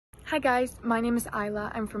Hi guys, my name is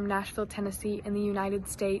Isla. I'm from Nashville, Tennessee in the United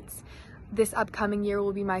States. This upcoming year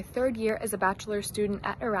will be my third year as a bachelor student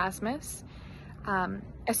at Erasmus.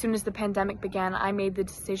 As soon as the pandemic began, I made the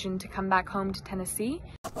decision to come back home to Tennessee.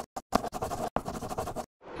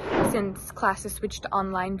 Since classes switched to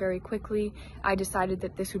online very quickly, I decided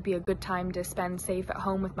that this would be a good time to spend safe at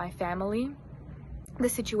home with my family. The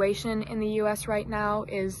situation in the US right now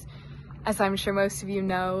is, as I'm sure most of you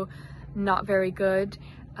know, not very good.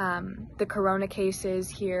 The corona cases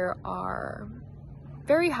here are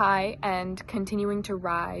very high and continuing to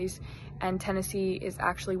rise, and Tennessee is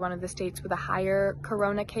actually one of the states with a higher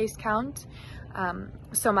corona case count.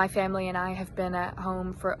 So my family and I have been at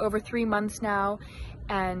home for over 3 months now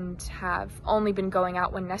and have only been going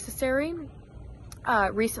out when necessary.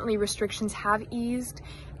 Recently, restrictions have eased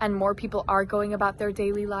and more people are going about their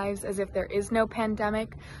daily lives as if there is no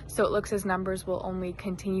pandemic, so it looks as numbers will only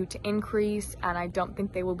continue to increase, and I don't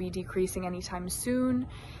think they will be decreasing anytime soon.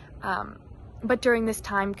 But during this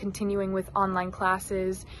time, continuing with online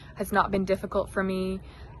classes has not been difficult for me,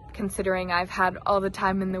 considering I've had all the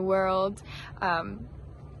time in the world.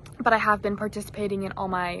 But I have been participating in all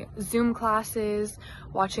my Zoom classes,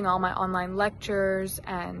 watching all my online lectures,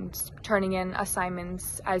 and turning in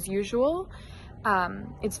assignments as usual.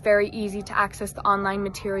 It's very easy to access the online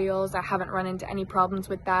materials. I haven't run into any problems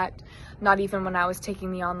with that, not even when I was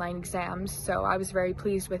taking the online exams, so I was very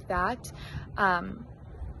pleased with that. I'm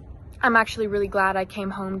actually really glad I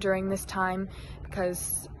came home during this time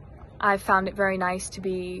because I found it very nice to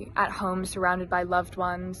be at home surrounded by loved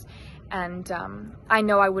ones. And I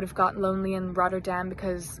know I would have gotten lonely in Rotterdam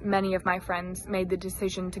because many of my friends made the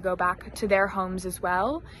decision to go back to their homes as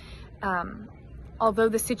well. Although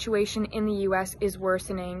the situation in the US is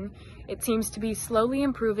worsening, it seems to be slowly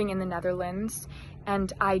improving in the Netherlands,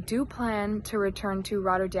 and I do plan to return to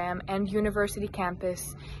Rotterdam and university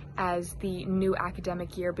campus as the new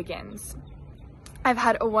academic year begins. I've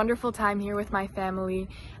had a wonderful time here with my family,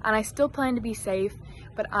 and I still plan to be safe,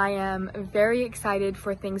 but I am very excited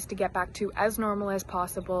for things to get back to as normal as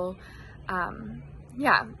possible.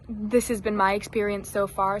 Yeah, this has been my experience so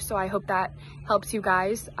far, so I hope that helps you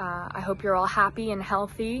guys. I hope you're all happy and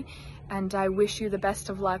healthy, and I wish you the best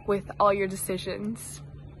of luck with all your decisions.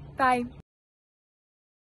 Bye!